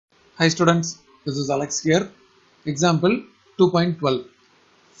Hi students, this is Alex here. Example 2.12.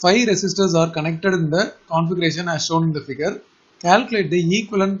 5 resistors are connected in the configuration as shown in the figure. Calculate the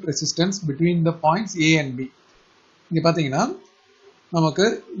equivalent resistance between the points A and B. இங்க பாத்தீங்கன்னா நமக்கு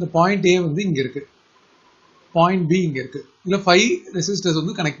இந்த point A வந்து இங்க இருக்கு, point B இங்க இருக்கு. இதுல 5 resistors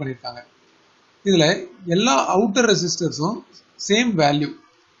வந்து கனெக்ட் பண்ணிருக்காங்க. இதுல எல்லா outer resistors-உம் சேம் வேல்யூ.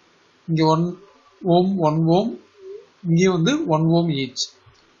 இங்க 1 ohm 1 ohm, இங்க வந்து 1 ohm each.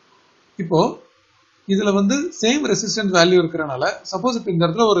 இப்போ இதுல வந்து சேம் ரெசிஸ்டன்ஸ் வேல்யூ இருக்கறனால சப்போஸ் இப்போ இந்த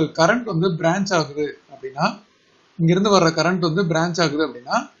இடத்துல ஒரு கரண்ட் வந்து பிரான்ச் ஆகுது அப்படின்னா, இங்க இருந்து வர்ற கரண்ட் வந்து பிரான்ச் ஆகுது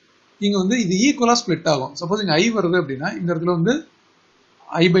அப்படின்னா இங்க வந்து இது ஈக்குவலா ஸ்ப்ளிட் ஆகும். சப்போஸ் இங்க I வருது அப்படின்னா இந்த இடத்துல வந்து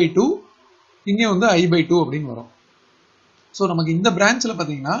I/2, இங்க வந்து I/2 அப்படின்னு வரும். ஸோ நமக்கு இந்த பிரான்ச்ல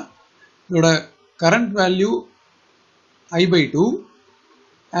பாத்தீங்கன்னா இதோட current value I/2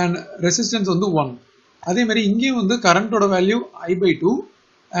 and resistance வந்து 1. அதே மாதிரி இங்கேயும் வந்து கரண்டோட value I/2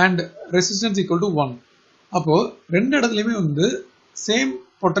 and resistance equal to 1. அப்போ ரெண்டு இடத்துலயுமே வந்து சேம்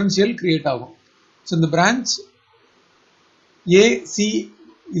பொட்டன்ஷியல் கிரியேட் ஆகும். ஸோ இந்த பிரான்ச் AC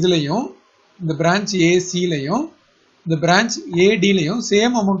இதுலயும் இந்த பிரான்ச் ACலையும் இந்த branch ADலையும்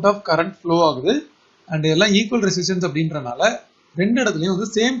same amount of current flow ஆகுது அண்ட் எல்லாம் ஈக்குவல் ரெசிஸ்டன்ஸ் அப்படின்றனால ரெண்டு இடத்துலயும்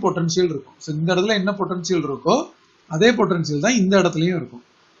வந்து சேம் பொட்டன்ஷியல் இருக்கும். ஸோ இந்த இடத்துல என்ன பொட்டன்ஷியல் இருக்கோ அதே பொட்டன்ஷியல் தான் இந்த இடத்துலயும் இருக்கும்.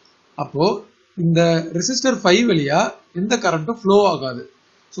 அப்போ இந்த ரெசிஸ்டர் 5 வழியா எந்த கரண்ட்டும் ஃப்ளோ ஆகாது.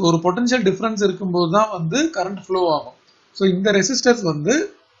 ஸோ ஒரு பொட்டன்ஷியல் டிஃபரன்ஸ் இருக்கும்போது தான் வந்து கரண்ட் ஃப்ளோ ஆகும். ஸோ இந்த ரெசிஸ்டர்ஸ் வந்து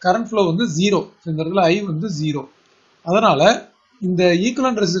கரண்ட் ஃப்ளோ வந்து 0. இந்த இடத்துல I வந்து 0. அதனால இந்த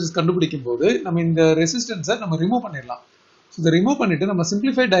ஈக்குவலன்ட் ரெசிஸ்டன்ஸ் கண்டுபிடிக்கும் போது நம்ம இந்த ரெசிஸ்டன்ஸை நம்ம ரிமூவ் பண்ணிடலாம். ஸோ இதை ரிமூவ் பண்ணிட்டு நம்ம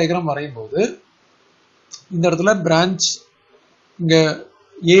சிம்பிளிஃபைட் டயக்ராம் வரையும் போது இந்த இடத்துல பிரான்ச் இங்க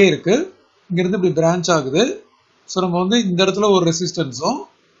A இருக்கு, இங்க இருந்து இப்படி பிரான்ச் ஆகுது. ஸோ நம்ம வந்து இந்த இடத்துல ஒரு ரெசிஸ்டன்ஸும்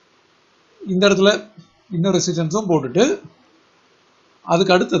இந்த இடத்துல இன்னொரு ரெசிஸ்டன்ஸும் போட்டுட்டு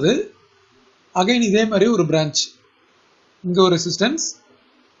அதுக்கு அடுத்தது அகைன் இதே மாதிரி ஒரு பிரான்ச், இங்க ஒரு ரெசிஸ்டன்ஸ்,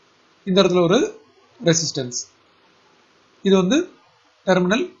 இந்த இடத்துல ஒரு ரெசிஸ்டன்ஸ். இது வந்து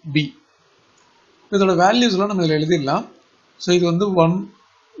டெர்மினல் B. இதோட வேல்யூஸ் எல்லாம் நம்ம இதில் எழுதிடலாம். ஸோ இது வந்து 1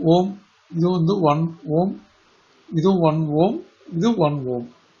 ohm, இது வந்து 1 ohm, இது 1 ohm, இது 1 ohm.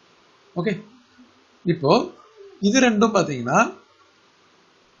 ஓகே, இப்போ இது ரெண்டும் பார்த்தீங்கன்னா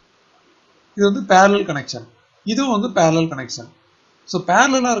இது வந்து parallel கனெக்ஷன், இதுவும் வந்து parallel கனெக்ஷன். ஸோ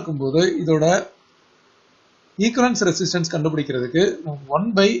பேரலா இருக்கும்போது இதோட ஈக்குவலன்ஸ் ரெசிஸ்டன்ஸ் கண்டுபிடிக்கிறதுக்கு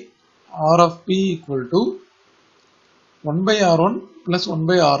 1/R of P equal to 1/R1 plus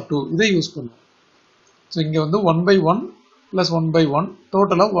 1/R2 இதை யூஸ் பண்ணுவோம். ஸோ இங்க வந்து 1/1 plus 1/1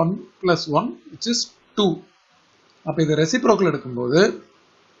 டோட்டலா 1 plus 1 which is 2. அப்ப இது ரெசிப்ரோக்கல் எடுக்கும்போது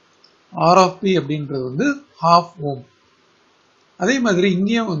R of P அப்படின்றது வந்து half ohm. அதே மாதிரி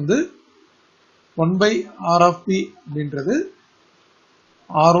இங்கேயும் வந்து 1/R of P அப்படின்றது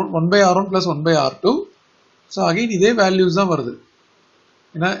R1 1/R1 plus 1/R2. So again இதே வேல்யூஸ் தான் வருது,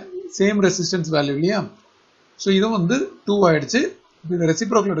 ஏன்னா சேம் ரெசிஸ்டன்ஸ் வேல்யூ இல்லையா. ஸோ இதுவும் வந்து 2 ஆயிடுச்சு. இந்த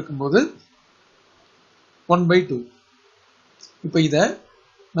ரெசிப்ரோக்கல் எடுக்கும்போது 1/2. இப்போ இதை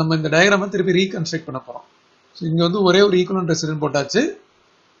நம்ம இந்த டயக்ராமை திருப்பி ரீகன்ஸ்ட்ரக்ட் பண்ண போறோம். ஸோ இங்க வந்து ஒரே ஒரு ஈக்குவலன்ட் ரெசிஸ்டன்ஸ் போட்டாச்சு,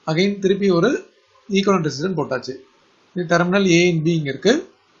 அகைன் திருப்பி ஒரு ஈக்குவலன்ட் ரெசிஸ்டன்ஸ் போட்டாச்சு. இது டெர்மினல் A and B இங்க இருக்கு.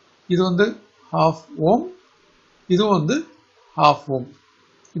 இது வந்து half ohm, இதுவும் வந்து half ohm.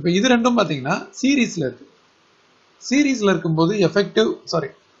 இப்போ இது ரெண்டும் பாத்தீங்கன்னா சீரீஸ்ல இருக்கு. சீரீஸ்ல இருக்கும்போது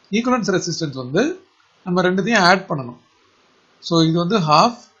ஈக்குவலன்ஸ் ரெசிஸ்டன்ஸ் வந்து நம்ம ரெண்டுத்தையும் ஆட் பண்ணணும். ஸோ இது வந்து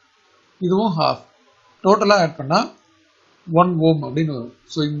ஹாஃப், இதுவும் ஹாஃப், டோட்டலா ஆட் பண்ணா 1 ohm அப்படின்னு வரும்.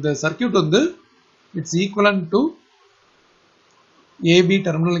 ஸோ இந்த சர்க்கியூட் வந்து it's equivalent to AB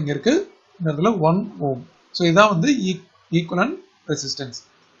terminal இங்க இருக்கு, இந்த இடத்துல 1 ohm. ஸோ இதான் வந்து ஈக்குவலன்ட் ரெசிஸ்டன்ஸ்.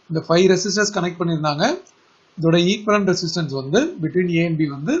 இந்த 5 ரெசிஸ்டர்ஸ் கனெக்ட் பண்ணியிருந்தாங்க. இதோட ஈக்குவலன்ட் ரெசிஸ்டன்ஸ் வந்து பிட்வீன் A and B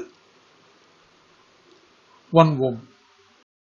வந்து 1 ohm.